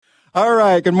All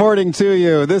right, good morning to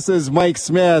you. This is Mike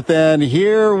Smith, and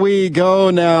here we go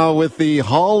now with the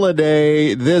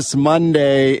holiday this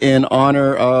Monday in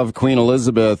honor of Queen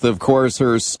Elizabeth. Of course,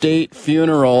 her state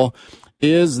funeral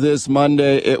is this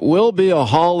Monday. It will be a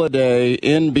holiday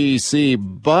in BC,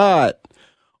 but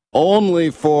only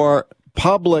for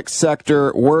public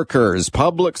sector workers.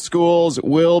 Public schools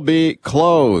will be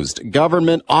closed.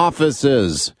 Government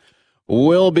offices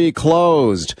will be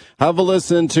closed. Have a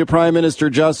listen to Prime Minister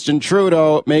Justin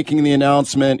Trudeau making the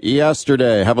announcement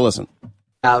yesterday. Have a listen.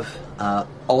 Have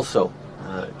also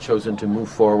chosen to move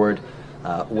forward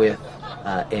with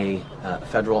a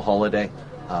federal holiday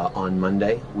on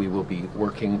Monday. We will be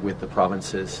working with the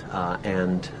provinces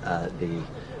and the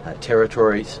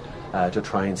territories to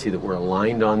try and see that we're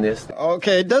aligned on this.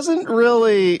 Okay, it doesn't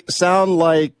really sound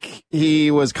like he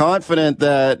was confident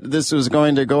that this was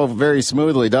going to go very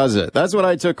smoothly, does it? That's what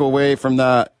I took away from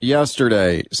that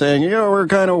yesterday, saying, we're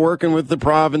kind of working with the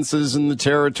provinces and the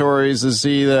territories to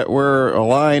see that we're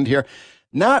aligned here.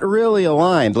 Not really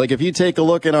aligned. Like if you take a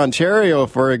look at Ontario,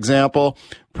 for example,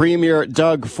 Premier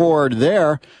Doug Ford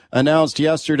there announced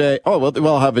yesterday,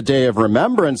 we'll have a day of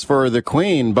remembrance for the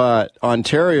Queen, but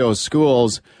Ontario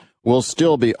schools will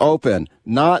still be open.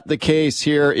 Not the case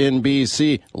here in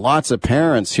BC. Lots of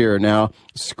parents here now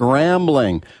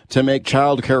scrambling to make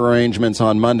childcare arrangements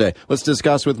on Monday. Let's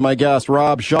discuss with my guest,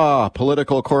 Rob Shaw,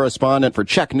 political correspondent for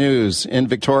Check News in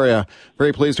Victoria.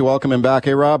 Very pleased to welcome him back.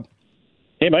 Hey, Rob.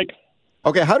 Hey, Mike.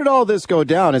 Okay, how did all this go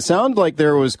down? It sounded like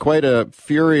there was quite a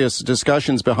furious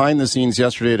discussions behind the scenes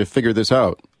yesterday to figure this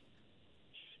out.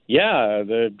 Yeah,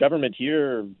 the government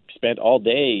here spent all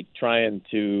day trying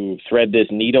to thread this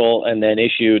needle and then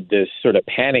issued this sort of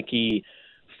panicky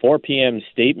 4 p.m.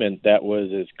 statement that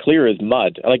was as clear as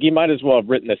mud. Like, you might as well have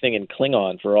written the thing in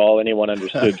Klingon for all anyone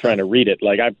understood trying to read it.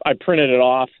 Like, I printed it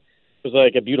off. It was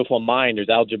like a beautiful mind. There's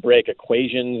algebraic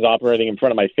equations operating in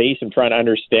front of my face and trying to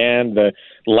understand the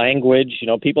language.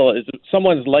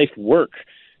 Someone's life work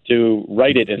to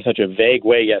write it in such a vague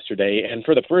way yesterday. And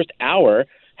for the first hour,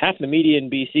 half the media in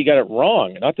BC got it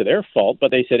wrong. Not to their fault,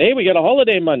 but they said, "Hey, we got a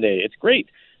holiday Monday. It's great."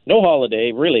 No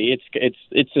holiday, really.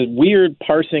 It's a weird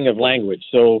parsing of language.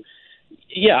 So,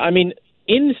 yeah, I mean,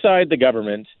 inside the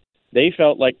government, they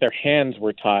felt like their hands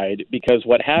were tied, because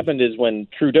what happened is when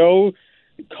Trudeau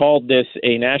called this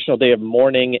a national day of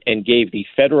mourning and gave the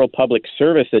federal public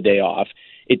service a day off,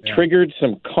 it triggered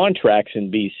some contracts in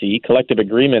BC, collective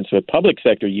agreements with public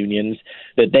sector unions,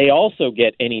 that they also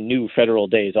get any new federal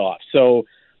days off. So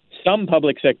some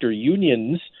public sector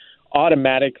unions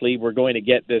automatically were going to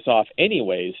get this off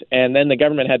anyways. And then the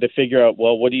government had to figure out,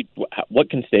 well, what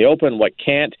can stay open, what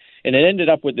can't? And it ended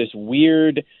up with this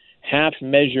weird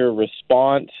half-measure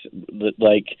response,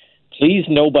 like, please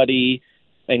nobody,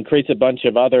 and creates a bunch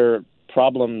of other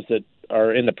problems that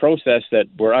are in the process that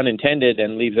were unintended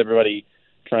and leaves everybody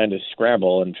trying to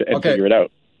scramble and figure it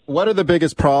out. What are the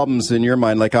biggest problems in your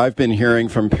mind? Like, I've been hearing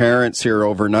from parents here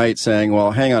overnight saying,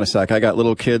 well, hang on a sec, I got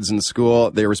little kids in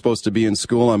school. They were supposed to be in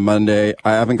school on Monday.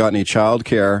 I haven't got any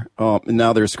childcare. And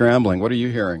now they're scrambling. What are you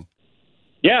hearing?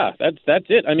 Yeah, that's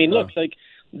it. I mean, look, like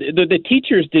the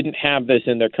teachers didn't have this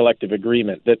in their collective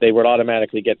agreement that they would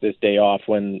automatically get this day off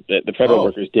when the federal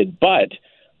workers did. But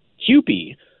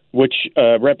CUPE, which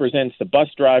represents the bus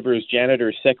drivers,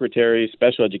 janitors, secretaries,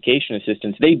 special education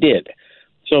assistants, they did.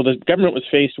 So the government was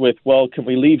faced with, well, can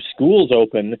we leave schools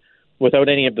open without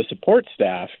any of the support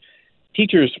staff?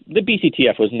 Teachers, the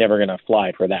BCTF was never going to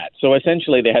fly for that. So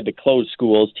essentially they had to close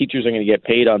schools. Teachers are going to get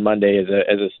paid on Monday as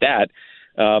a stat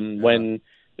when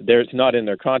there's not in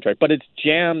their contract. But it's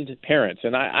jammed parents.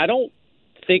 And I don't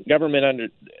think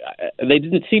government they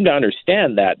didn't seem to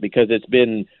understand that, because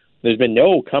there's been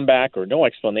no comeback or no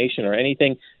explanation or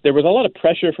anything. There was a lot of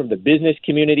pressure from the business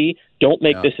community. Don't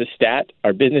make this a stat.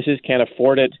 Our businesses can't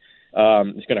afford it.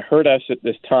 It's going to hurt us at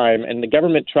this time. And the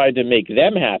government tried to make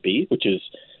them happy, which is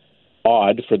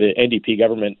odd for the NDP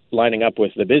government lining up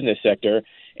with the business sector,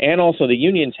 and also the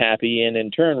unions happy, and in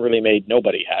turn really made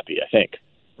nobody happy, I think.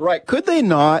 Right. Could they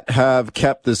not have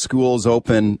kept the schools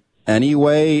open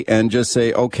anyway and just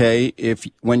say, okay, if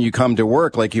when you come to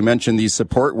work, like you mentioned, these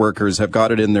support workers have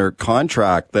got it in their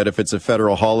contract that if it's a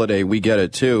federal holiday, we get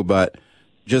it too, but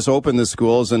just open the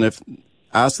schools, and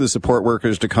ask the support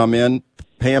workers to come in,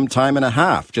 pay them time and a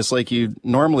half, just like you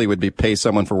normally would pay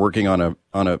someone for working on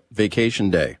a vacation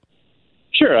day.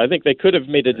 Sure, I think they could have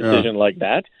made a decision like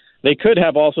that. They could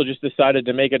have also just decided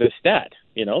to make it a stat.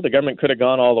 The government could have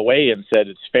gone all the way and said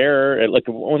it's fair. Like,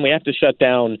 when we have to shut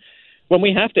down, when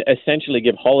we have to essentially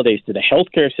give holidays to the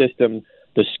healthcare system,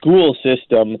 the school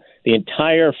system, the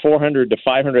entire 400 to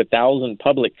 500,000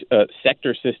 public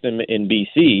sector system in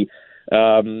BC,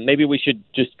 maybe we should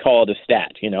just call it a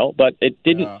stat, but it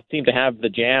didn't seem to have the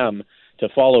jam to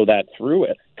follow that through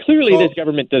it. Clearly, this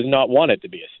government does not want it to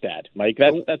be a stat, Mike.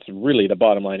 That's really the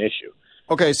bottom line issue.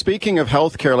 Okay, speaking of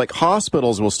healthcare, like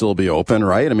hospitals will still be open,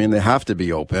 right? I mean, they have to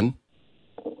be open.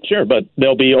 Sure, but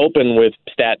they'll be open with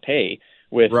stat pay.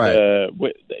 Things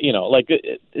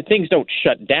don't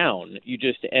shut down. You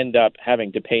just end up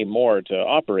having to pay more to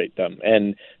operate them.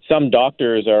 And some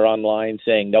doctors are online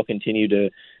saying they'll continue to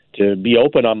be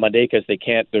open on Monday because they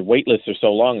can't. Their wait lists are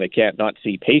so long they can't not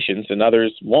see patients, and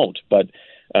others won't. But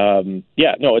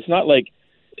it's not like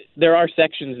there are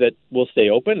sections that will stay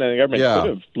open, and the government could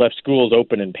have left schools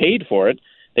open and paid for it.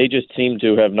 They just seem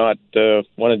to have not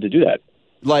wanted to do that.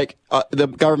 Like the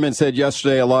government said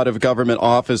yesterday, a lot of government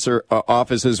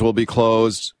offices will be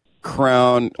closed.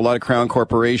 A lot of Crown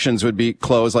corporations would be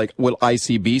closed. Like, will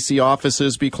ICBC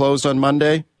offices be closed on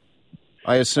Monday?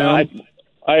 I assume.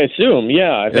 I assume,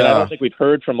 yeah. I don't think we've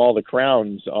heard from all the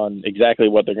Crowns on exactly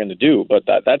what they're going to do, but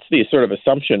that's the sort of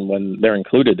assumption when they're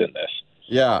included in this.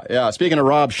 Yeah. Speaking of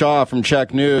Rob Shaw from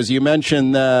Czech News, you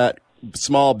mentioned that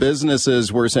small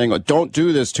businesses were saying, don't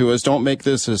do this to us, don't make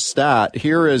this a stat.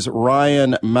 Here is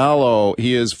Ryan Mallow.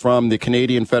 He is from the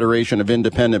Canadian Federation of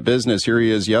Independent Business. Here he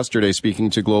is yesterday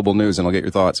speaking to Global News, and I'll get your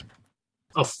thoughts.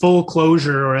 A full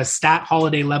closure or a stat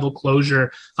holiday level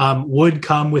closure would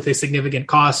come with a significant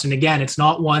cost. And again, it's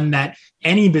not one that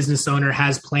any business owner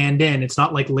has planned in. It's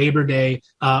not like Labor Day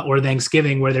or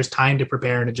Thanksgiving where there's time to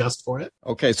prepare and adjust for it.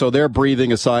 Okay, so they're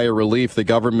breathing a sigh of relief. The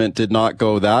government did not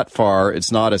go that far.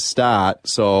 It's not a stat.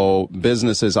 So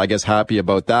businesses, I guess, happy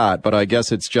about that. But I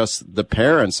guess it's just the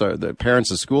parents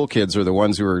of school kids are the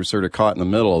ones who are sort of caught in the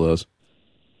middle of this.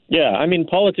 Yeah, I mean,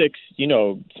 politics,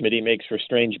 Smitty, makes for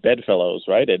strange bedfellows,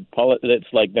 right? It's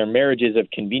like they're marriages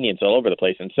of convenience all over the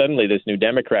place. And suddenly this new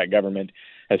Democrat government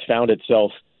has found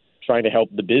itself trying to help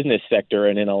the business sector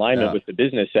and in alignment with the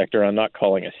business sector on not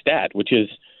calling a stat, which is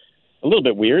a little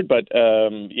bit weird. But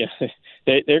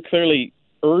they're clearly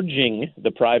urging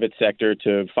the private sector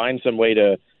to find some way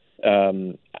to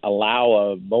allow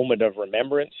a moment of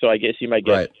remembrance. So I guess you might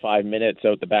get 5 minutes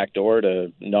out the back door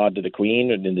to nod to the Queen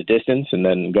in the distance and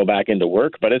then go back into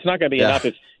work. But it's not going to be enough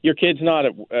if your kid's not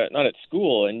at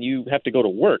school and you have to go to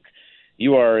work.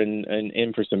 You are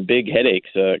in for some big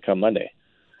headaches come Monday.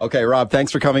 Okay, Rob,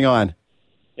 thanks for coming on.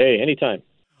 Hey, anytime.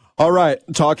 All right.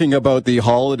 Talking about the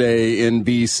holiday in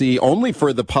BC, only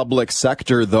for the public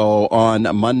sector, though, on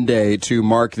Monday to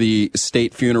mark the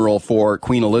state funeral for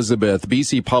Queen Elizabeth.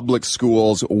 BC public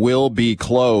schools will be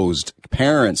closed.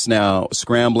 Parents now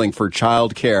scrambling for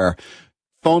childcare.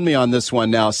 Phone me on this one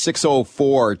now.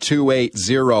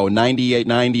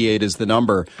 604-280-9898 is the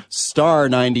number. Star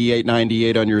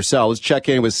 9898 on your cell. Let's check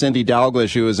in with Cindy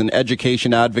Dalglish, who is an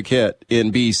education advocate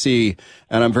in BC.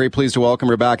 And I'm very pleased to welcome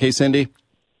her back. Hey, Cindy.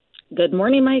 Good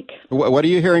morning, Mike. What are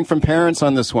you hearing from parents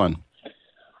on this one?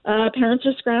 Parents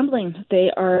are scrambling. They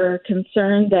are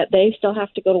concerned that they still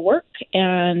have to go to work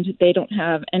and they don't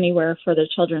have anywhere for their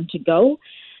children to go.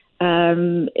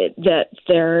 That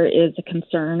there is a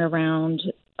concern around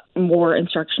more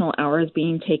instructional hours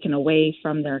being taken away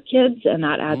from their kids, and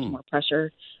that adds more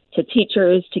pressure to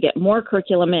teachers to get more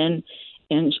curriculum in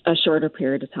a shorter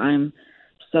period of time.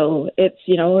 So it's,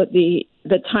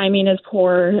 the timing is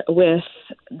poor with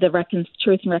the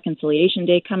Truth and Reconciliation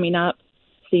Day coming up.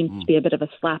 Seems to be a bit of a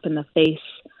slap in the face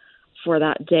for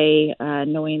that day,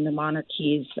 knowing the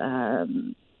monarchy's,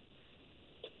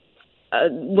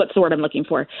 what's the word I'm looking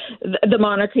for? The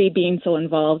monarchy being so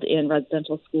involved in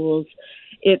residential schools.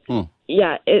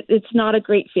 It's not a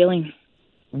great feeling.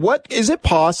 What is it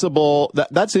possible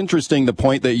that's interesting, the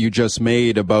point that you just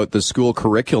made about the school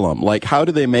curriculum. Like, how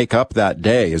do they make up that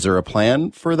day? Is there a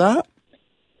plan for that?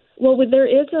 Well, there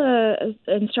is a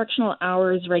instructional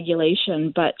hours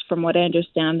regulation, but from what I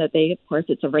understand, of course,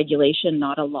 it's a regulation,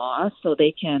 not a law, so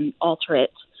they can alter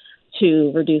it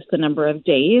to reduce the number of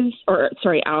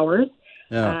hours.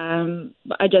 Yeah.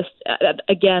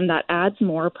 Again, that adds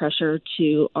more pressure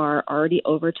to our already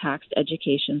overtaxed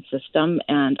education system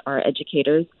and our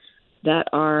educators that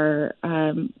are,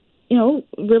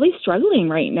 really struggling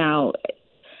right now.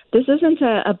 This isn't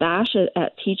a bash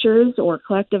at teachers or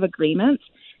collective agreements.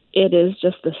 It is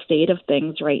just the state of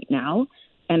things right now,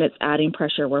 and it's adding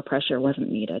pressure where pressure wasn't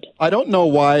needed. I don't know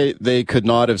why they could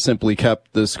not have simply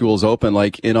kept the schools open.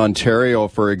 Like in Ontario,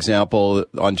 for example,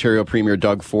 Ontario Premier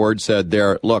Doug Ford said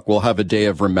look, we'll have a day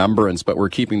of remembrance, but we're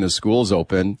keeping the schools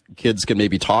open. Kids can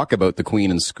maybe talk about the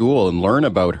Queen in school and learn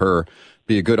about her,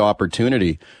 be a good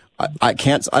opportunity. I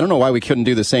don't know why we couldn't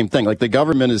do the same thing. Like the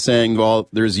government is saying, well,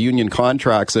 there's union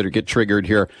contracts that get triggered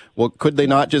here. Well, could they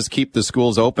not just keep the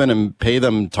schools open and pay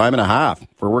them time and a half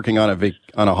for working on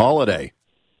a holiday?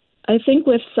 I think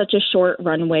with such a short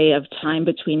runway of time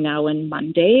between now and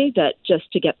Monday, that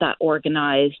just to get that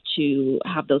organized, to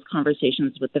have those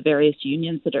conversations with the various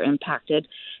unions that are impacted,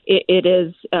 it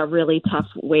is a really tough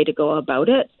way to go about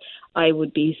it. I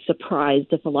would be surprised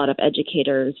if a lot of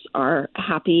educators are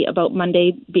happy about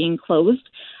Monday being closed,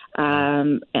 but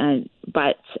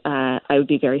I would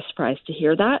be very surprised to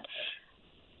hear that.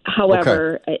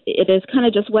 However, It is kind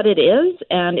of just what it is,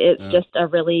 and it's just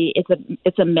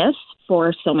it's a miss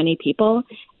for so many people.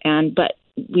 But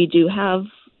we do have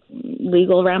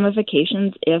legal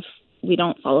ramifications if we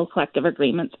don't follow collective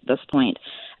agreements at this point,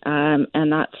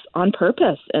 and that's on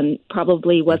purpose, and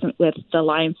probably wasn't with the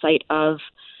line sight of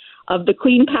the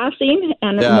Queen passing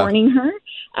and mourning her.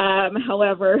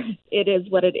 However, it is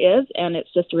what it is, and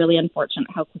it's just really unfortunate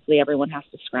how quickly everyone has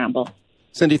to scramble.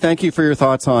 Cindy, thank you for your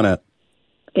thoughts on it.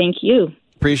 Thank you.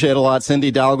 Appreciate it a lot. Cindy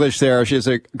Dalglish there. She does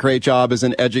a great job as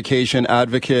an education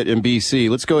advocate in BC.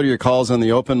 Let's go to your calls on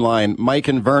the open line. Mike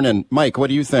and Vernon. Mike, what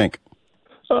do you think?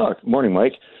 Good morning,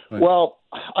 Mike. Well,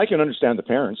 I can understand the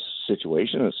parents'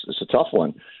 situation. It's a tough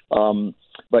one.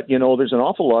 But, there's an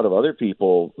awful lot of other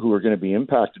people who are going to be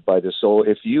impacted by this. So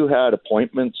if you had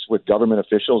appointments with government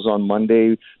officials on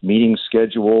Monday, meeting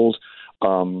schedules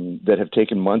that have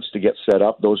taken months to get set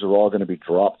up, those are all going to be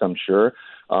dropped, I'm sure.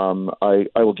 I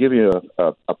will give you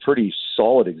a pretty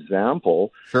solid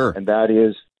example, sure, and that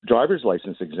is driver's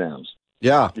license exams.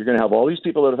 Yeah. You're going to have all these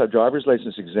people that have had driver's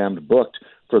license exams booked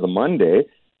for the Monday,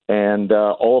 and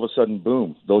all of a sudden,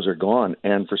 boom, those are gone.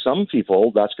 And for some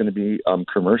people, that's going to be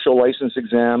commercial license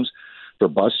exams for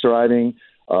bus driving,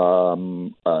 a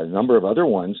number of other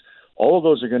ones. All of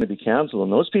those are going to be canceled,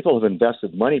 and those people have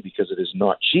invested money because it is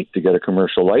not cheap to get a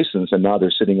commercial license, and now they're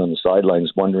sitting on the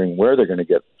sidelines wondering where they're going to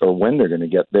get or when they're going to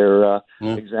get their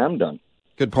exam done.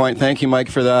 Good point. Thank you, Mike,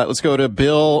 for that. Let's go to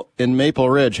Bill in Maple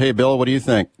Ridge. Hey, Bill, what do you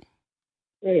think?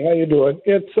 Hey, how you doing?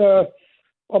 It's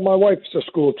my wife's a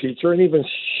school teacher, and even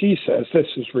she says this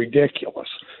is ridiculous.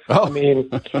 Oh. I mean,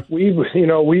 we've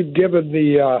given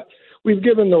the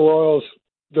Royals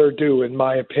their due, in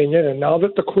my opinion, and now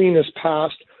that the Queen has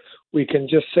passed, we can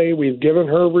just say we've given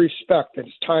her respect. It's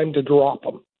time to drop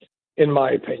them, in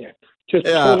my opinion. Just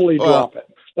totally drop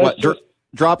it.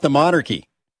 Drop the monarchy?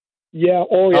 Yeah,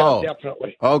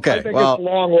 definitely. Okay, I think it's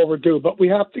long overdue, but we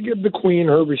have to give the Queen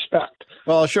her respect.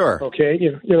 Well, sure. Okay,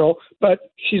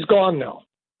 but she's gone now.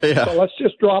 Yeah. So let's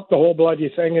just drop the whole bloody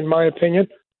thing, in my opinion.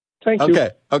 Thank you.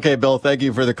 Okay, Bill, thank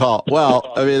you for the call.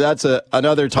 Well, I mean, that's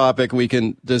another topic we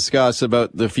can discuss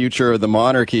about the future of the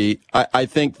monarchy. I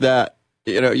think that,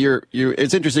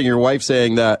 it's interesting, your wife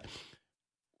saying that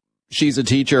she's a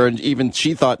teacher and even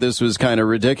she thought this was kind of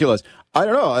ridiculous. I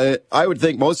don't know. I would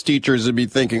think most teachers would be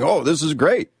thinking, oh, this is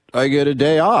great. I get a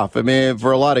day off. I mean,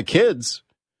 for a lot of kids,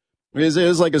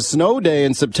 it's like a snow day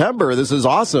in September. This is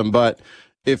awesome. But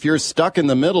if you're stuck in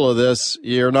the middle of this,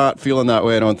 you're not feeling that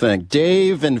way, I don't think.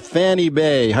 Dave and Fanny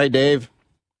Bay. Hi, Dave.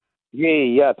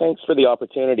 Yeah, thanks for the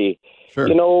opportunity. Sure.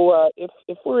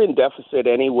 If we're in deficit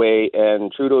anyway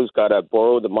and Trudeau's got to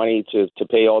borrow the money to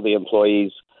pay all the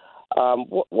employees,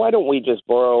 why don't we just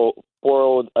borrow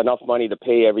enough money to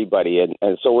pay everybody?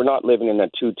 And so we're not living in a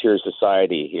two-tier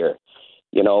society here.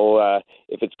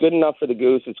 If it's good enough for the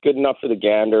goose, it's good enough for the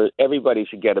gander. Everybody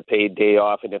should get a paid day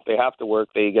off. And if they have to work,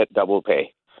 they get double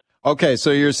pay. Okay,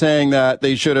 so you're saying that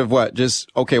they should have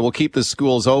we'll keep the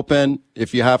schools open.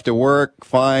 If you have to work,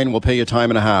 fine, we'll pay you time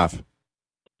and a half.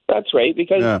 That's right,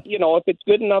 because, if it's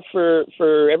good enough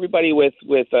for everybody with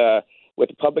a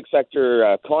public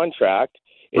sector contract,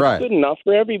 it's right. Good enough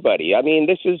for everybody. I mean,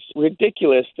 this is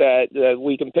ridiculous that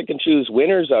we can pick and choose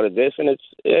winners out of this,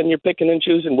 and you're picking and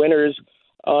choosing winners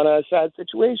on a sad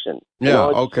situation.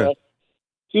 Okay.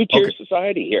 Two-tier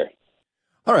society here.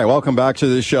 All right, welcome back to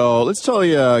the show. Let's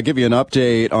give you an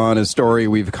update on a story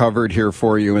we've covered here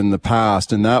for you in the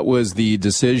past, and that was the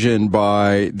decision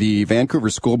by the Vancouver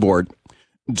School Board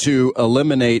to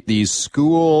eliminate the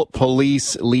school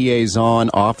police liaison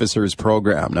officers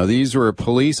program. Now, these were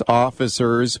police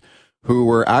officers who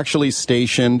were actually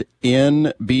stationed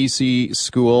in BC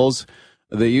schools.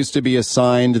 They used to be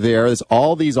assigned there. That's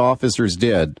all these officers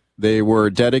did. They were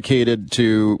dedicated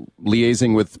to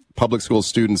liaising with public school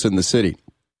students in the city.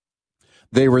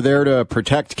 They were there to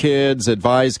protect kids,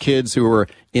 advise kids who were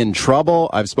in trouble.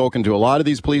 I've spoken to a lot of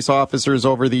these police officers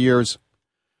over the years.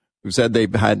 who said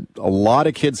they've had a lot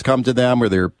of kids come to them where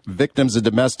they're victims of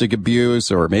domestic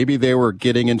abuse, or maybe they were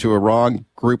getting into a wrong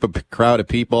crowd of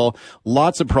people.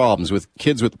 Lots of problems with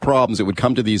kids with problems that would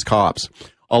come to these cops.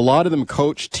 A lot of them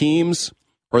coached teams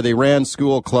or they ran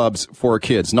school clubs for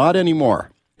kids. Not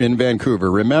anymore in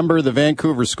Vancouver. Remember, the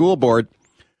Vancouver School Board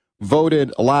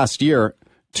voted last year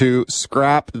to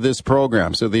scrap this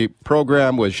program. So the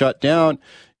program was shut down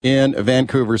in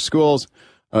Vancouver schools.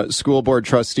 School board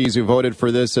trustees who voted for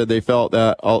this said they felt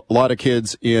that a lot of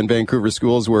kids in Vancouver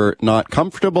schools were not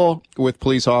comfortable with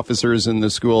police officers in the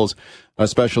schools,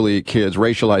 especially kids,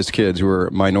 racialized kids who were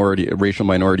racial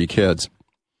minority kids.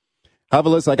 Have a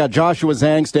listen. I got Joshua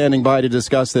Zhang standing by to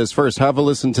discuss this. First, have a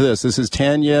listen to this. This is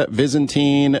Tanya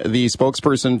Vizentine, the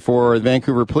spokesperson for the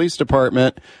Vancouver Police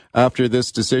Department, after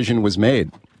this decision was made.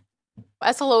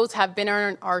 SLOs have been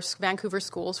in our Vancouver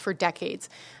schools for decades.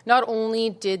 Not only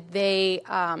did they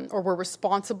or were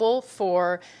responsible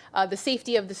for the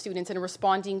safety of the students and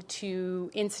responding to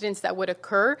incidents that would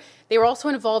occur, they were also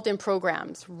involved in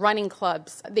programs, running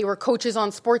clubs. They were coaches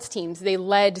on sports teams. They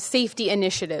led safety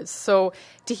initiatives. So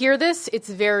to hear this, it's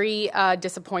very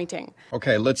disappointing.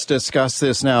 Okay, let's discuss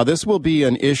this now. This will be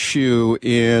an issue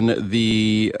in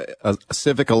the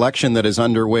civic election that is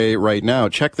underway right now.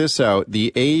 Check this out.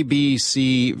 The ABC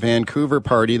Vancouver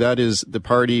party, that is the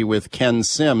party with Ken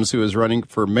Sims, who is running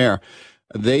for mayor.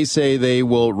 They say they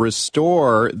will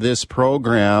restore this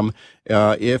program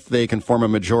if they can form a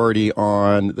majority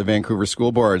on the Vancouver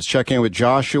school boards. Check in with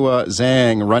Joshua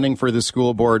Zhang, running for the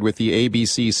school board with the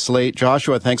ABC slate.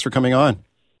 Joshua, thanks for coming on.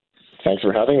 Thanks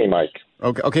for having me, Mike.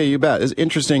 Okay, you bet. It's an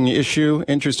interesting issue,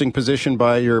 interesting position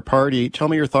by your party. Tell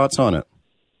me your thoughts on it.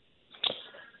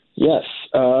 Yes.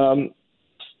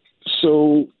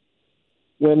 So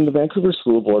when the Vancouver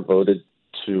School Board voted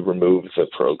to remove the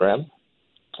program,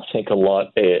 I think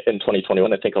in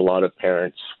 2021, I think a lot of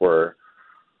parents were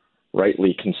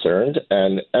rightly concerned.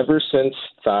 And ever since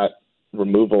that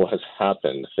removal has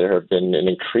happened, there have been an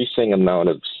increasing amount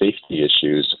of safety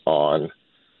issues on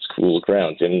school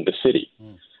grounds in the city.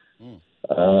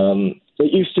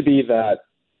 It used to be that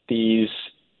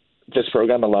this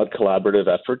program allowed collaborative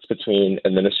efforts between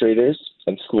administrators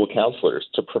and school counselors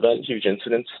to prevent huge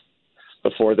incidents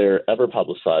before they're ever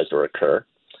publicized or occur.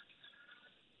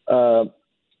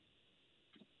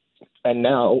 And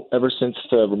now, ever since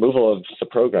the removal of the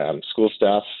program, school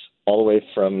staff, all the way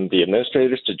from the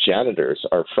administrators to janitors,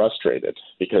 are frustrated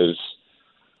because,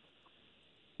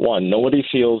 one, nobody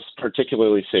feels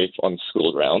particularly safe on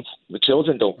school grounds. The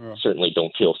children certainly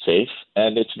don't feel safe,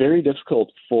 and it's very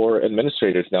difficult for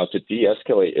administrators now to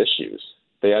de-escalate issues.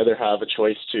 They either have a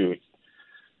choice to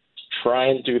try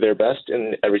and do their best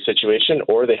in every situation,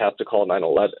 or they have to call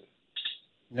 911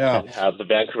 and have the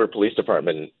Vancouver Police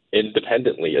Department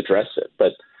independently address it.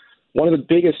 But one of the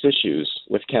biggest issues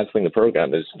with canceling the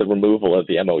program is the removal of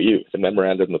the MOU, the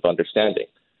Memorandum of Understanding.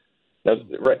 Now,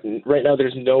 right now,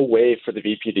 there's no way for the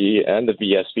VPD and the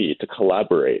VSB to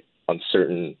collaborate on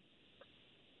certain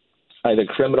either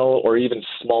criminal or even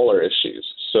smaller issues.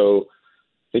 So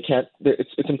they can't.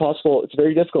 It's impossible. It's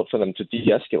very difficult for them to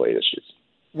de-escalate issues.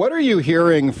 What are you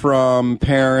hearing from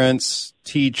parents,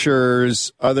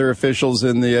 teachers, other officials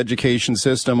in the education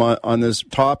system on this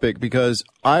topic? Because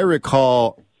I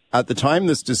recall at the time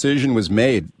this decision was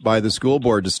made by the school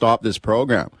board to stop this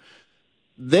program,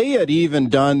 they had even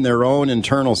done their own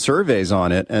internal surveys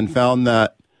on it and found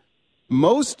that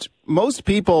most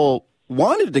people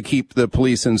wanted to keep the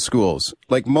police in schools.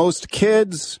 Like most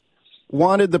kids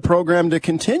wanted the program to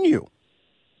continue.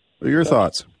 What are your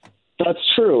thoughts?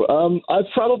 That's true. I've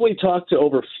probably talked to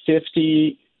over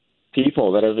 50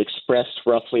 people that have expressed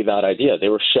roughly that idea. They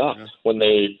were shocked when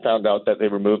they found out that they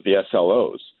removed the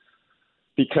SLOs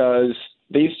because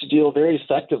they used to deal very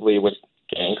effectively with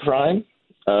gang crime.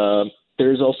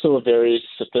 There's also a very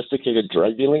sophisticated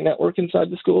drug dealing network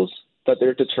inside the schools that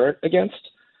they're deterrent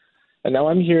against. And now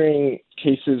I'm hearing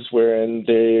cases wherein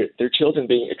their children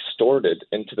being extorted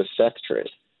into the sex trade.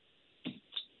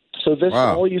 So this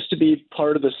all used to be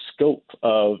part of the scope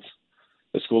of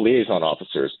the school liaison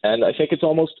officers. And I think it's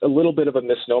almost a little bit of a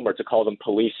misnomer to call them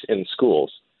police in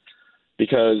schools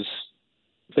because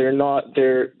they're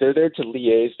there to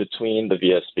liaise between the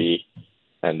VSB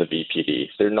and the VPD.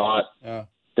 They're not,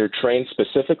 they're trained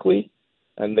specifically,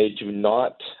 and they do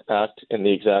not act in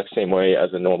the exact same way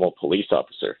as a normal police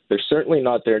officer. They're certainly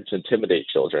not there to intimidate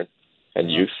children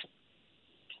and youth.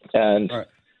 And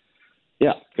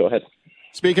go ahead.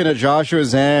 Speaking of Joshua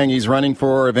Zhang, he's running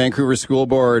for a Vancouver School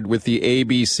Board with the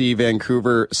ABC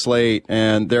Vancouver slate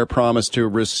and their promise to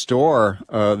restore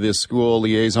the school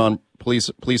liaison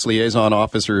police liaison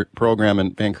officer program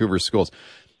in Vancouver schools.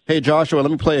 Hey, Joshua, let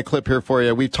me play a clip here for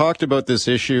you. We've talked about this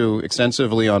issue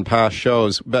extensively on past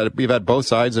shows, but we've had both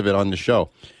sides of it on the show.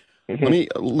 Let me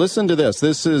listen to this.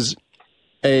 This is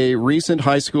a recent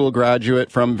high school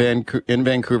graduate from in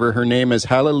Vancouver. Her name is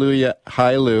Hallelujah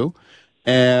Hailu,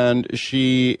 and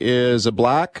she is a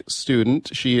black student.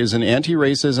 She is an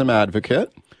anti-racism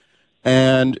advocate,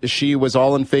 and she was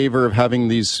all in favor of having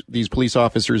these police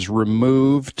officers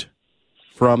removed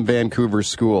from Vancouver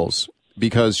schools,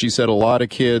 because she said a lot of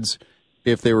kids,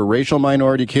 if they were racial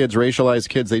minority kids, racialized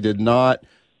kids, they did not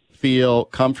feel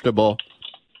comfortable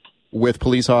with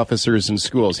police officers in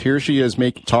schools. Here she is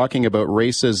talking about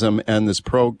racism and this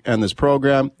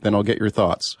program. Then I'll get your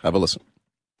thoughts. Have a listen.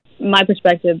 My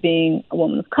perspective, being a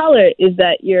woman of color, is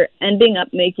that you're ending up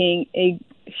making a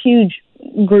huge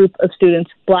group of students,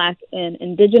 Black and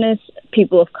Indigenous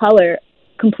people of color,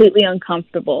 completely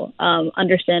uncomfortable,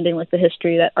 understanding like the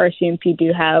history that RCMP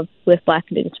do have with Black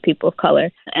and Indigenous people of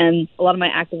color. And a lot of my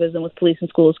activism with police in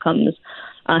schools comes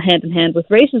hand in hand with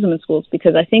racism in schools,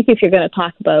 because I think if you're going to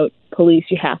talk about police,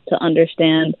 you have to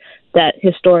understand that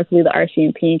historically the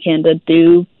RCMP in Canada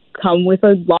do come with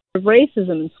a lot of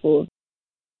racism in schools.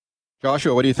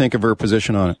 Joshua, what do you think of her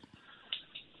position on it?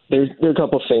 There are a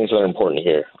couple of things that are important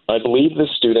here. I believe the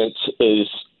student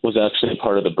was actually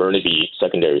part of the Burnaby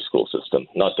secondary school system,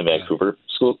 not the Vancouver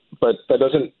school, but that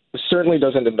certainly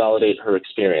doesn't invalidate her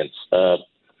experience.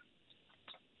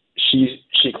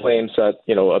 She claims that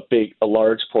a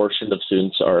large portion of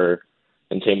students are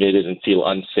intimidated and feel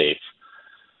unsafe.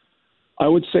 I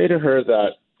would say to her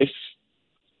that if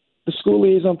the school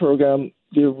liaison program,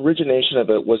 the origination of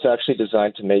it was actually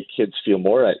designed to make kids feel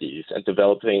more at ease and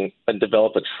develop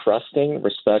a trusting,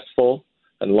 respectful,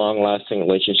 and long-lasting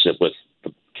relationship with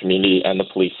the community and the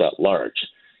police at large.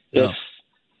 Yeah.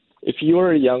 If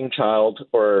you're a young child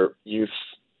or youth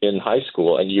in high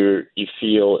school and you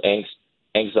feel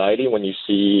anxiety when you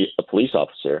see a police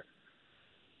officer,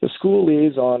 the school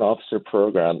liaison officer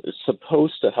program is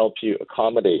supposed to help you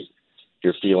accommodate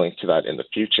your feelings to that in the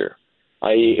future.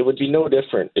 It would be no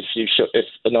different if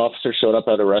an officer showed up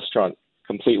at a restaurant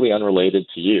completely unrelated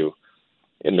to you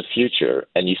in the future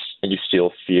and you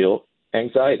still feel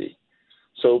anxiety.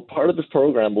 So part of this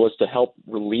program was to help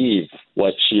relieve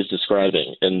what she is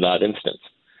describing in that instance.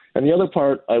 And the other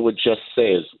part I would just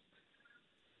say is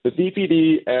the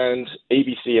DPD and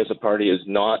ABC as a party is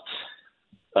not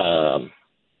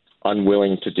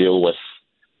unwilling to deal with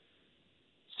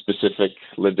specific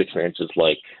lived experiences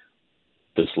like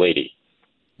this lady.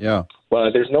 Yeah.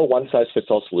 Well, there's no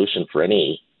one-size-fits-all solution for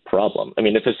any problem. I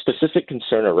mean, if a specific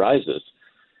concern arises,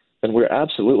 then we're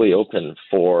absolutely open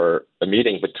for a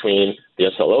meeting between the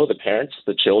SLO, the parents,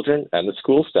 the children, and the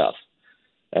school staff,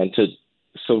 and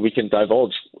so we can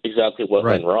divulge exactly what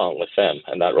went wrong with them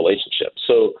and that relationship.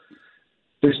 So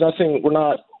there's nothing.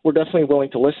 We're definitely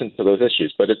willing to listen to those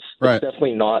issues, but it's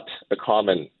definitely not a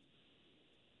common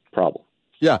problem.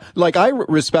 Yeah, like I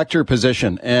respect her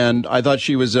position, and I thought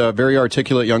she was a very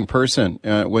articulate young person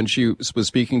when she was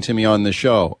speaking to me on the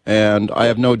show, and I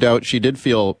have no doubt she did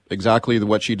feel exactly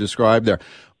what she described there.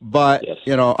 But,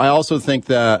 I also think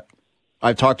that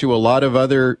I've talked to a lot of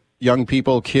other young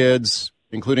people, kids,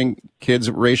 including kids,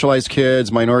 racialized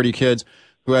kids, minority kids,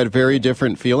 who had very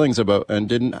different feelings about and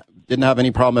didn't have any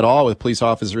problem at all with police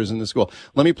officers in the school.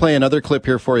 Let me play another clip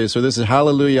here for you. So this is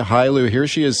Hallelujah Hailu. Here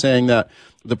she is saying that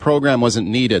the program wasn't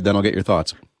needed. Then I'll get your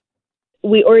thoughts.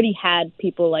 We already had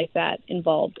people like that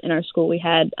involved in our school. We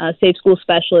had safe school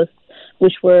specialists,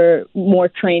 which were more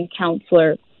trained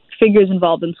counselor figures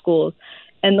involved in schools.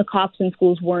 And the cops in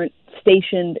schools weren't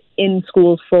stationed in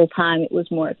schools full time. It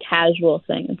was more a casual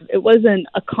thing. It wasn't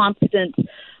a constant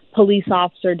police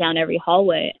officer down every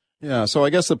hallway. Yeah, so I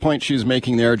guess the point she's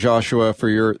making there, Joshua, for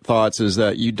your thoughts, is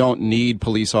that you don't need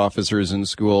police officers in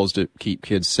schools to keep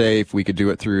kids safe. We could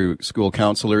do it through school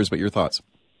counselors, but your thoughts?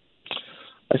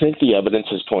 I think the evidence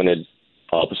has pointed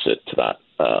opposite to that.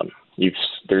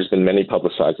 There's been many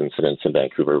publicized incidents in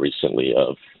Vancouver recently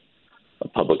of a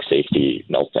public safety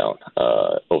meltdown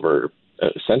over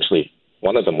essentially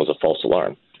one of them was a false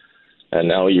alarm. And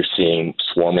now you're seeing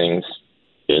swarmings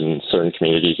in certain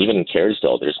communities, even in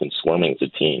Kerrisdale, there's been swarmings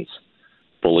of teens,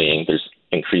 bullying. There's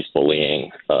increased bullying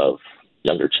of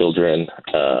younger children.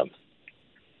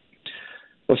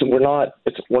 Listen, we're not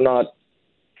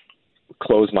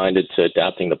closed-minded to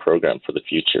adapting the program for the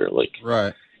future.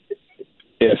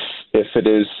 If it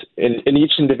is in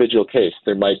each individual case,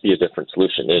 there might be a different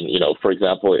solution. And for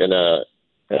example,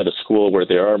 at a school where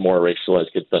there are more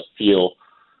racialized kids that feel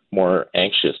more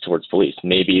anxious towards police,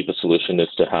 maybe the solution is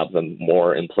to have them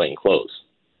more in plain clothes.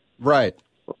 Right.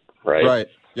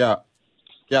 Yeah.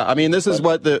 Yeah, I mean, this is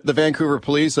what the Vancouver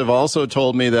police have also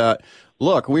told me that,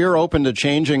 look, we are open to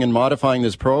changing and modifying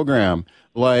this program.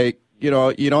 Like, you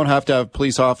know, you don't have to have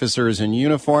police officers in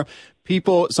uniform.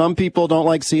 Some people don't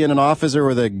like seeing an officer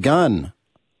with a gun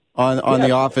on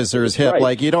the officer's hip. Right.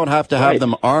 Like, you don't have to have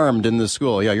them armed in the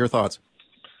school. Yeah, your thoughts?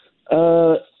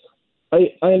 I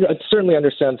certainly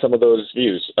understand some of those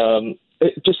views.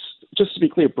 Just to be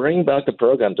clear, bringing back the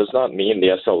program does not mean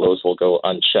the SLOs will go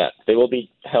unchecked. They will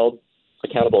be held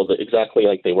accountable exactly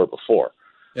like they were before.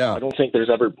 Yeah. I don't think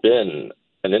there's ever been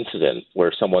an incident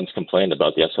where someone's complained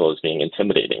about the SLOs being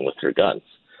intimidating with their guns.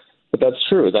 But that's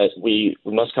true that we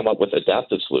must come up with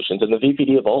adaptive solutions, and the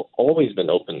VPD have always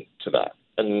been open to that.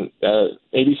 And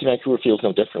ABC Vancouver feels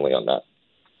no differently on that.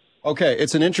 Okay,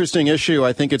 it's an interesting issue.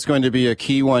 I think it's going to be a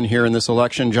key one here in this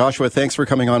election. Joshua, thanks for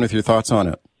coming on with your thoughts on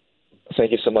it.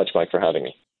 Thank you so much, Mike, for having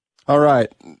me. All right.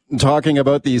 Talking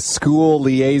about the school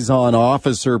liaison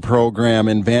officer program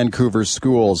in Vancouver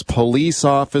schools. Police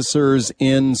officers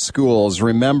in schools.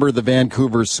 Remember, the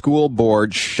Vancouver School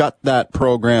Board shut that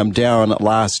program down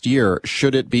last year.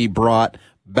 Should it be brought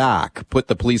back? Put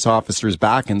the police officers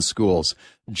back in schools.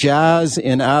 Jazz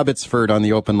in Abbotsford on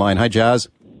the open line. Hi, Jazz.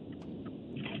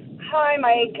 Hi,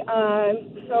 Mike.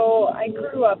 So I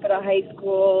grew up at a high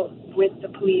school with the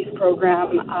police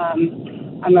program.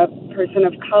 I'm a person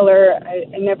of color. I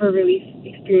never really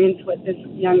experienced what this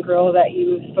young girl that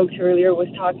you spoke to earlier was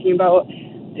talking about.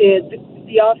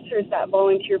 The officers that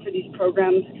volunteer for these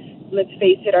programs, let's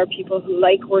face it, are people who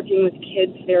like working with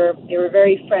kids. They were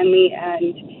very friendly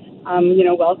and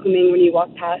welcoming when you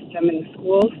walk past them in the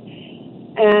schools.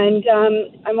 And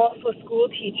I'm also a school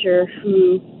teacher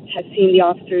who has seen the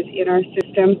officers in our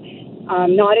system,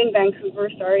 not in Vancouver,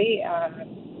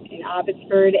 in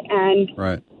Abbotsford. And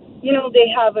right. They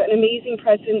have an amazing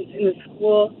presence in the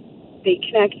school. They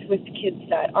connect with kids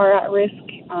that are at risk,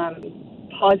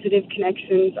 positive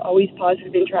connections, always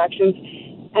positive interactions.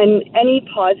 And any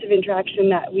positive interaction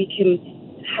that we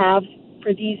can have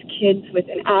for these kids with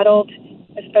an adult,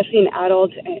 especially an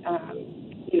adult,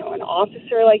 an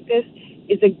officer like this,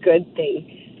 is a good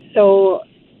thing. So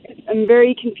I'm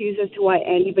very confused as to why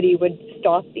anybody would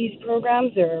stop these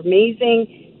programs. They're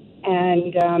amazing.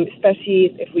 And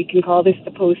especially if we can call this the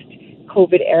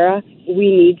post-COVID era, we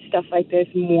need stuff like this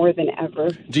more than ever.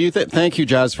 Thank you,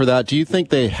 Jazz, for that. Do you think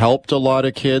they helped a lot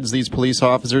of kids, these police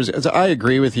officers? I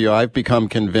agree with you. I've become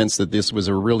convinced that this was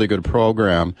a really good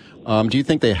program. Do you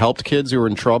think they helped kids who were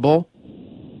in trouble?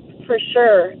 For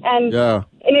sure. And yeah.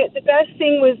 And the best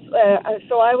thing was,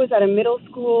 so I was at a middle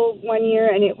school one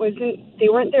year, and they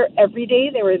weren't there every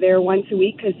day. They were there once a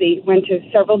week because they went to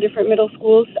several different middle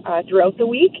schools throughout the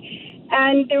week.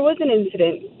 And there was an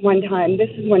incident one time. This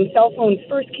is when cell phones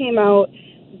first came out.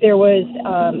 There was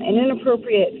an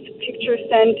inappropriate picture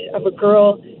sent of a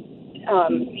girl.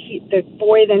 The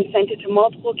boy then sent it to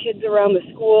multiple kids around the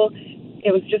school.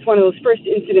 It was just one of those first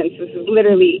incidents. This was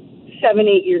literally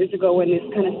 7-8 years ago when this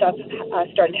kind of stuff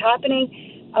started happening.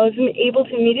 I was able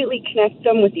to immediately connect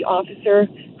them with the officer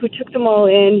who took them all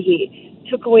in. He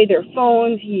took away their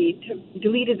phones. He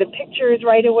deleted the pictures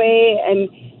right away and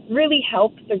really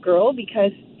helped the girl,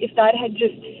 because if that had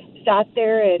just sat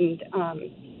there and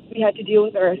we had to deal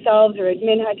with it ourselves, or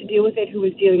admin had to deal with it who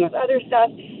was dealing with other stuff,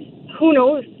 who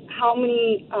knows how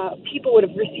many people would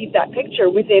have received that picture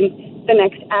within the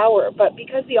next hour. But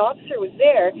because the officer was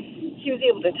there, he was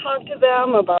able to talk to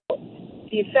them about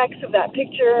the effects of that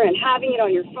picture and having it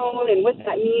on your phone and what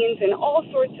that means and all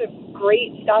sorts of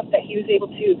great stuff that he was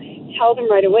able to tell them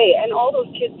right away. And all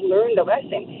those kids learned a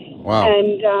lesson. Wow.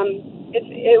 And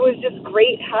it was just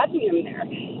great having him there.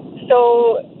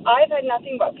 So I've had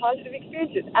nothing but positive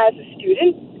experiences as a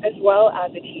student as well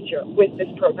as a teacher with this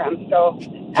program. So,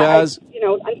 Jazz,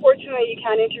 unfortunately, you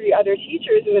can't interview other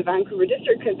teachers in the Vancouver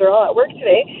district because they're all at work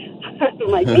today,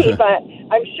 like me, but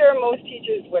I'm sure most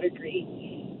teachers would agree.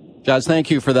 Jazz, thank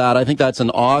you for that. I think that's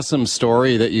an awesome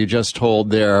story that you just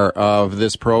told there of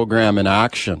this program in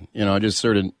action. Just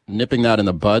sort of nipping that in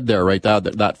the bud there, right?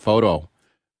 That photo.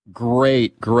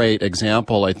 Great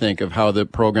example, I think, of how the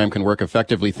program can work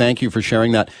effectively. Thank you for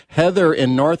sharing that. Heather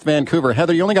in North Vancouver.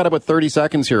 Heather, you only got about 30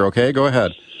 seconds here, okay? Go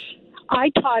ahead. I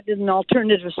taught in an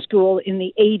alternative school in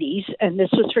the 80s, and this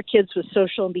was for kids with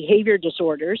social and behavior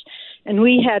disorders. And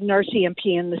we had an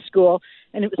RCMP in the school,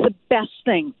 and it was the best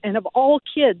thing. And of all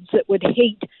kids that would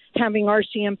hate having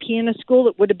RCMP in a school,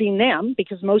 it would have been them,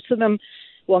 because most of them,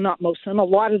 well, not most of them, a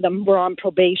lot of them were on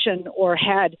probation or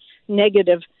had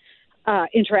negative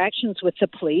interactions with the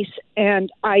police. And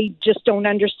I just don't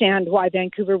understand why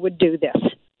Vancouver would do this.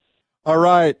 All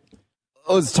right.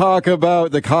 Let's talk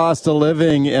about the cost of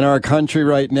living in our country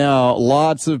right now.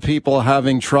 Lots of people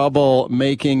having trouble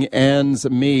making ends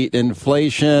meet.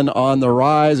 Inflation on the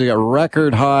rise. We got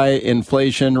record high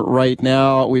inflation right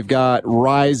now. We've got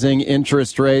rising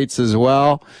interest rates as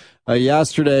well.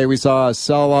 Yesterday, we saw a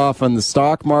sell-off on the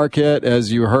stock market,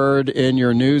 as you heard in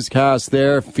your newscast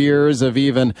there. Fears of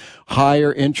even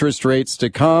higher interest rates to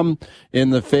come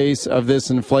in the face of this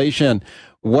inflation.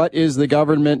 What is the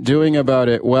government doing about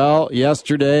it? Well,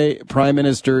 yesterday, Prime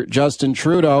Minister Justin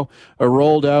Trudeau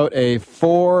rolled out a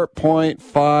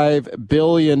 $4.5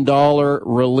 billion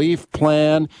relief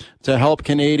plan to help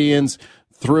Canadians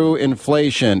through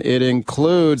inflation. It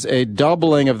includes a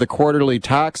doubling of the quarterly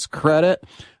tax credit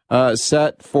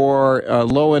set for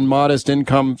low and modest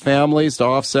income families to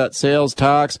offset sales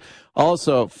tax.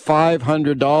 Also,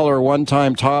 $500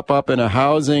 one-time top-up in a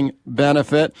housing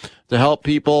benefit to help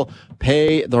people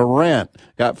pay the rent.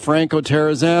 Got Franco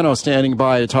Terrazzano standing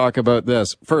by to talk about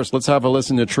this. First, let's have a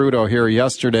listen to Trudeau here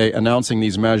yesterday announcing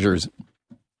these measures.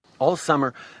 All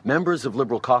summer, members of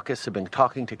Liberal caucus have been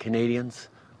talking to Canadians,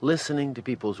 listening to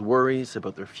people's worries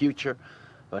about their future,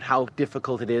 about how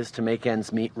difficult it is to make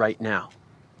ends meet right now.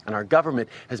 And our government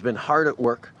has been hard at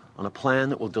work on a plan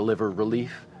that will deliver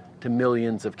relief to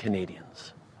millions of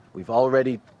Canadians. We've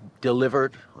already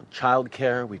delivered on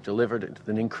childcare. We've delivered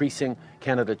an increasing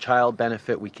Canada Child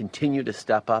benefit. We continue to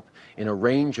step up in a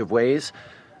range of ways.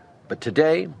 But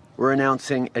today, we're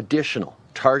announcing additional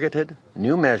targeted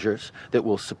new measures that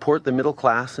will support the middle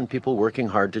class and people working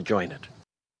hard to join it.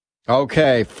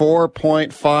 Okay,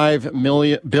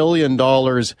 $4.5 billion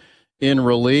in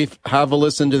relief. Have a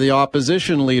listen to the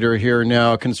opposition leader here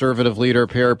now, Conservative leader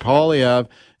Pierre Poilievre.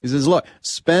 He says, look,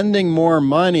 spending more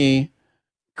money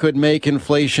could make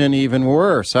inflation even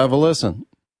worse. Have a listen.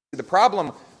 The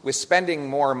problem with spending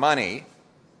more money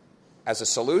as a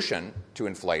solution to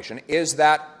inflation is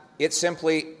that it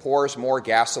simply pours more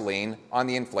gasoline on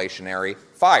the inflationary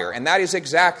fire. And that is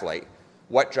exactly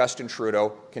what Justin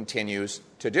Trudeau continues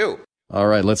to do. All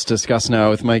right, let's discuss now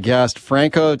with my guest,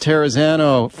 Franco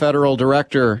Terrazzano, Federal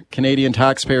Director, Canadian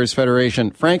Taxpayers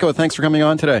Federation. Franco, thanks for coming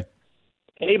on today.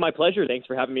 Hey, my pleasure. Thanks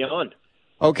for having me on.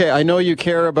 Okay, I know you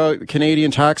care about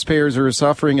Canadian taxpayers who are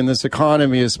suffering in this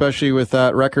economy, especially with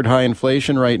that record high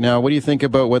inflation right now. What do you think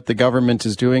about what the government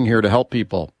is doing here to help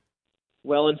people?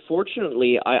 Well,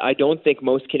 unfortunately, I don't think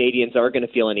most Canadians are going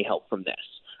to feel any help from this.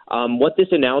 What this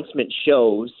announcement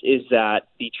shows is that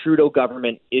the Trudeau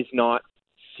government is not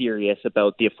serious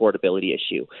about the affordability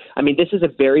issue. I mean, this is a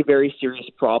very, very serious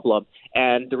problem.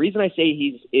 And the reason I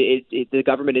say the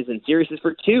government isn't serious is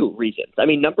for two reasons. I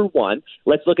mean, number one,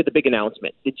 let's look at the big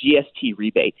announcement, the GST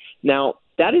rebate. Now,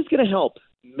 that is going to help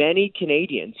many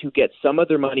Canadians who get some of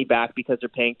their money back because they're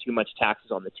paying too much taxes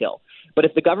on the till. But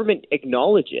if the government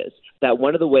acknowledges that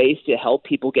one of the ways to help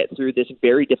people get through this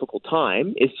very difficult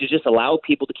time is to just allow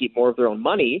people to keep more of their own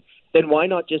money, then why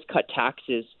not just cut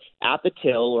taxes at the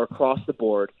till or across the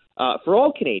board for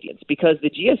all Canadians? Because the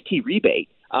GST rebate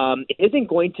isn't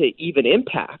going to even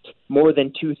impact more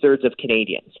than 2/3 of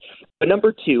Canadians. But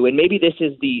number two, and maybe this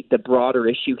is the broader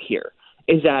issue here,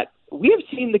 is that we have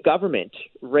seen the government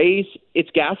raise its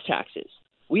gas taxes.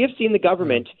 We have seen the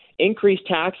government increase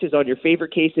taxes on your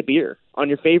favorite case of beer, on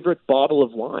your favorite bottle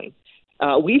of wine.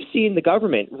 We've seen the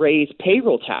government raise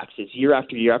payroll taxes year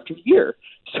after year after year.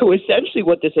 So essentially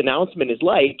what this announcement is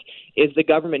like is the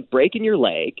government breaking your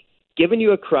leg, giving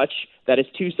you a crutch that is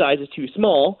 2 sizes too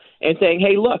small, and saying,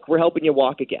 hey, look, we're helping you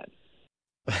walk again.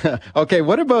 Okay,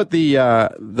 what about the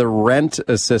rent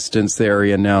assistance there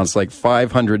he announced, like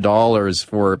 $500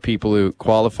 for people who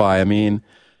qualify? I mean,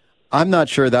 I'm not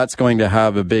sure that's going to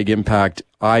have a big impact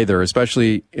either,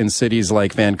 especially in cities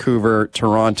like Vancouver,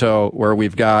 Toronto, where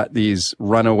we've got these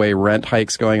runaway rent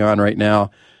hikes going on right now. I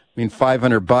mean,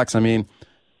 $500, I mean,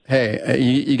 hey,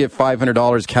 you get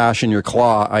 $500 cash in your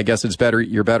claw. I guess it's better.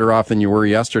 You're better off than you were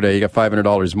yesterday. You got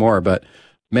 $500 more. But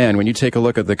man, when you take a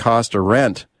look at the cost of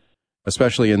rent,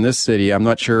 especially in this city, I'm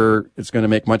not sure it's going to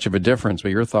make much of a difference.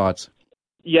 But your thoughts?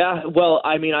 Yeah, well,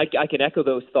 I mean, I can echo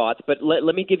those thoughts, but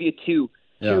let me give you two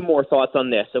more thoughts on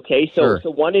this, okay? So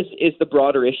one is the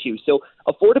broader issue. So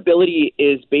affordability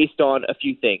is based on a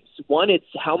few things. One, it's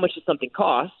how much does something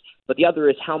cost, but the other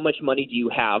is how much money do you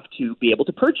have to be able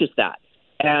to purchase that.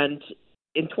 And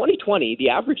in 2020, the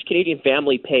average Canadian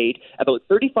family paid about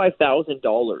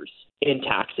 $35,000 in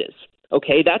taxes.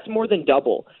 Okay, that's more than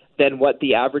double than what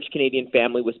the average Canadian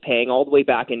family was paying all the way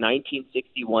back in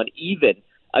 1961, even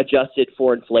adjusted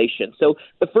for inflation. So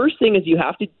the first thing is you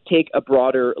have to take a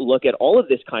broader look at all of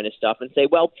this kind of stuff and say,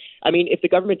 well, I mean, if the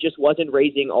government just wasn't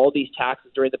raising all these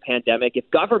taxes during the pandemic, if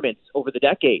governments over the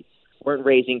decades weren't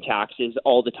raising taxes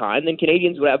all the time, then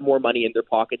Canadians would have more money in their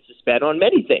pockets to spend on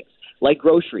many things, like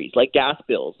groceries, like gas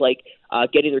bills, like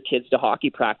getting their kids to hockey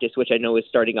practice, which I know is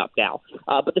starting up now.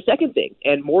 But the second thing,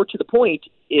 and more to the point,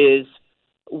 is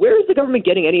where is the government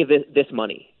getting any of this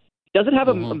money? Does it have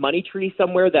a money tree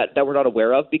somewhere that we're not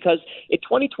aware of? Because in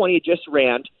 2020, it just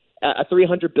ran a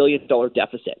 $300 billion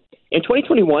deficit. In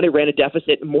 2021, it ran a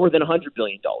deficit more than $100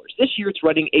 billion. This year, it's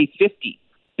running a $50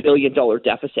 billion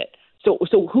deficit. So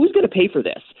who's going to pay for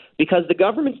this? Because the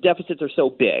government's deficits are so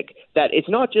big that it's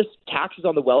not just taxes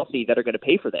on the wealthy that are going to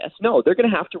pay for this. No, they're going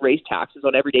to have to raise taxes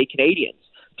on everyday Canadians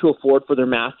to afford for their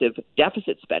massive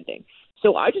deficit spending.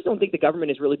 So I just don't think the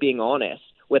government is really being honest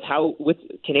with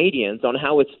Canadians on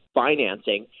how it's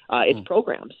financing its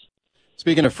programs.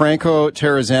 Speaking of Franco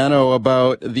Terrazzano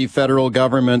about the federal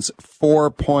government's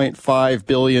 $4.5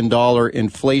 billion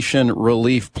inflation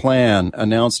relief plan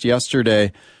announced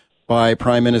yesterday by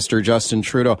Prime Minister Justin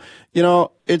Trudeau. You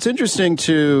know, it's interesting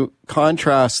to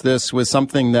contrast this with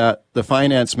something that the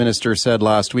finance minister said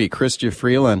last week, Chrystia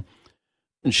Freeland.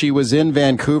 And she was in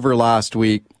Vancouver last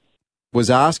week, was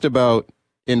asked about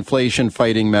inflation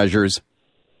fighting measures,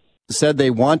 said they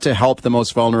want to help the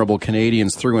most vulnerable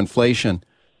Canadians through inflation.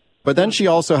 But then she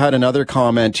also had another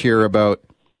comment here about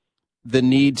the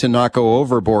need to not go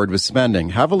overboard with spending.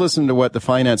 Have a listen to what the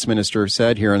finance minister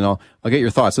said here, and I'll get your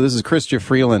thoughts. So this is Chrystia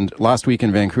Freeland last week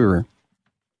in Vancouver.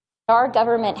 Our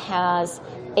government has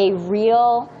a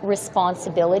real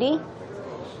responsibility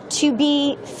to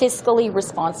be fiscally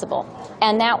responsible.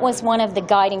 And that was one of the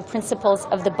guiding principles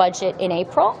of the budget in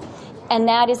April. And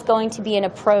that is going to be an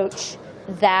approach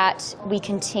that we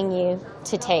continue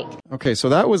to take. Okay, so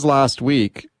that was last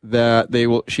week that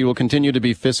she will continue to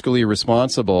be fiscally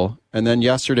responsible, and then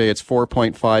yesterday it's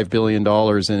 $4.5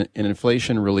 billion in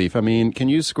inflation relief. I mean, can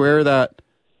you square that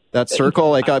circle?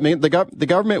 Like, I mean, the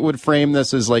government would frame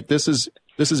this as like this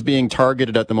is being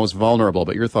targeted at the most vulnerable.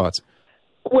 But your thoughts?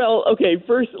 Well, okay,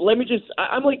 first,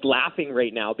 I'm like laughing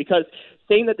right now because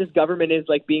saying that this government is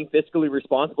like being fiscally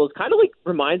responsible is kind of like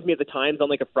reminds me of the times on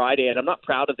like a Friday, and I'm not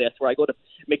proud of this, where I go to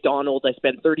McDonald's, I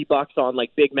spend $30 on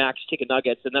like Big Macs, chicken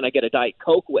nuggets, and then I get a Diet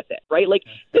Coke with it, right? Like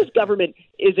this government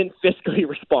isn't fiscally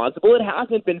responsible. It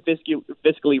hasn't been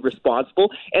fiscally responsible,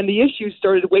 and the issue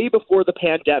started way before the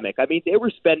pandemic. I mean, they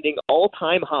were spending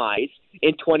all-time highs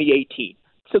in 2018.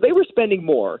 So they were spending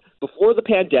more before the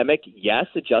pandemic, yes,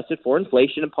 adjusted for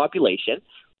inflation and population,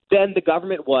 than the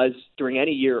government was during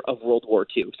any year of World War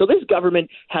II. So this government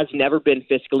has never been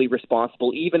fiscally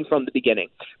responsible, even from the beginning.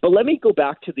 But let me go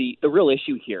back to the real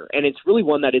issue here, and it's really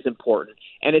one that is important.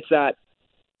 And it's that,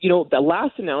 you know, the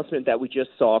last announcement that we just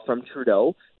saw from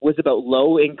Trudeau was about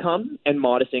low-income and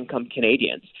modest-income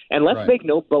Canadians. And let's make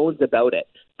no bones about it.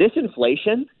 This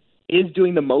inflation is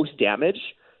doing the most damage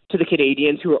to the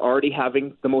Canadians who are already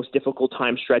having the most difficult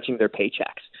time stretching their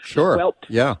paychecks. Sure. Well,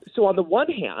 yeah. So on the one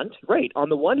hand,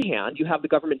 you have the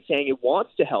government saying it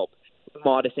wants to help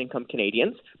modest income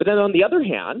Canadians, but then on the other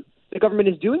hand, the government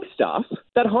is doing stuff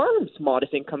that harms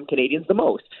modest income Canadians the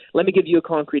most. Let me give you a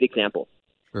concrete example.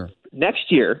 Sure. Next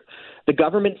year, the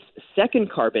government's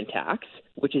second carbon tax,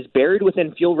 which is buried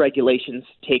within fuel regulations,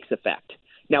 takes effect.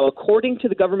 Now, according to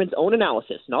the government's own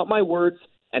analysis, not my words,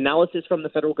 analysis from the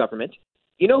federal government,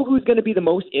 you know who's going to be the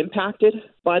most impacted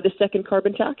by the second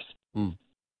carbon tax?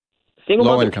 Single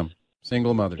Low mothers. income.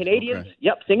 Single mothers. Canadians, okay.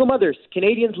 Yep, single mothers.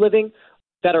 Canadians living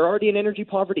that are already in energy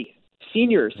poverty.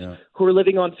 Seniors who are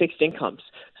living on fixed incomes.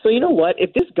 So you know what?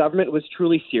 If this government was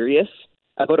truly serious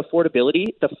about affordability,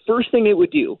 the first thing it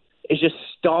would do is just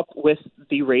stop with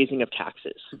the raising of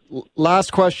taxes.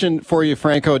 Last question for you,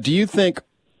 Franco. Do you think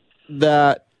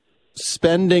that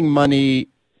spending money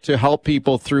to help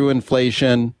people through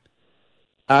inflation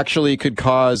actually could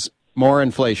cause more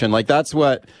inflation? Like that's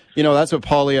what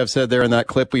Poilievre said there in that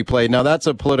clip we played. Now that's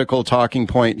a political talking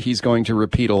point he's going to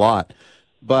repeat a lot.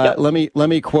 But let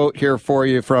me quote here for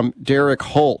you from Derek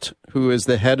Holt, who is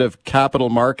the head of capital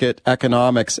market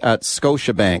economics at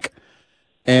Scotiabank.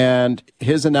 And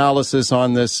his analysis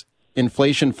on this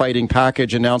inflation fighting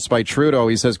package announced by Trudeau,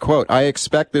 he says, quote, "I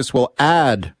expect this will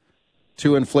add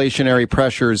to inflationary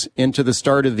pressures into the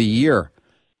start of the year.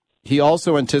 He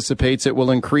also anticipates it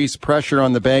will increase pressure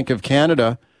on the Bank of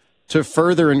Canada to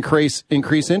further increase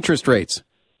interest rates."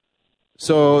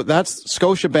 So that's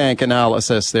Scotiabank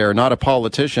analysis there, not a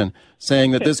politician,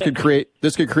 saying that this could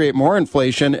create more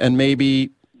inflation and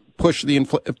maybe push the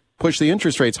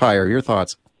interest rates higher. Your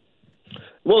thoughts?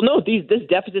 Well, no, this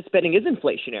deficit spending is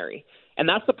inflationary, and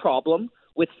that's the problem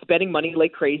with spending money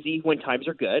like crazy when times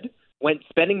are good, when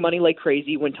spending money like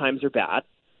crazy when times are bad,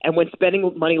 and when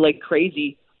spending money like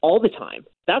crazy all the time.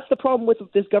 That's the problem with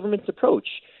this government's approach.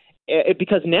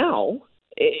 because now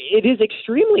it is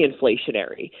extremely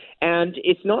inflationary. And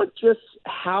it's not just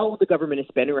how the government is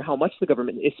spending or how much the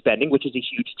government is spending, which is a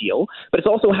huge deal, but it's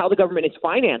also how the government is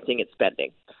financing its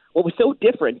spending. What was so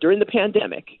different during the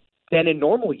pandemic than in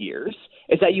normal years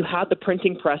is that you had the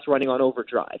printing press running on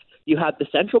overdrive. You had the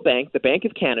central bank, the Bank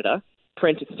of Canada,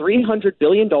 print $300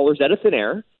 billion out of thin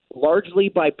air, largely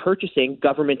by purchasing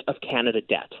Government of Canada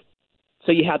debt.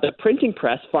 So you had the printing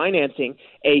press financing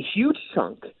a huge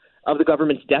chunk of the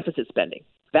government's deficit spending.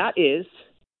 That is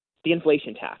the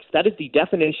inflation tax. That is the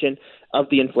definition of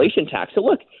the inflation tax. So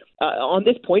look, on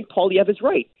this point, Poilievre is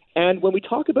right. And when we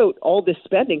talk about all this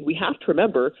spending, we have to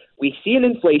remember we see an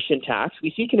inflation tax.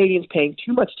 We see Canadians paying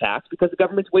too much tax because the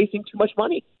government's wasting too much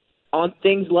money on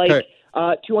things like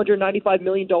 $295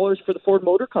 million for the Ford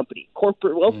Motor Company,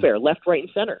 corporate welfare, left, right,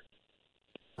 and center.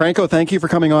 Franco, thank you for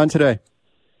coming on today.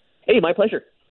 Hey, my pleasure.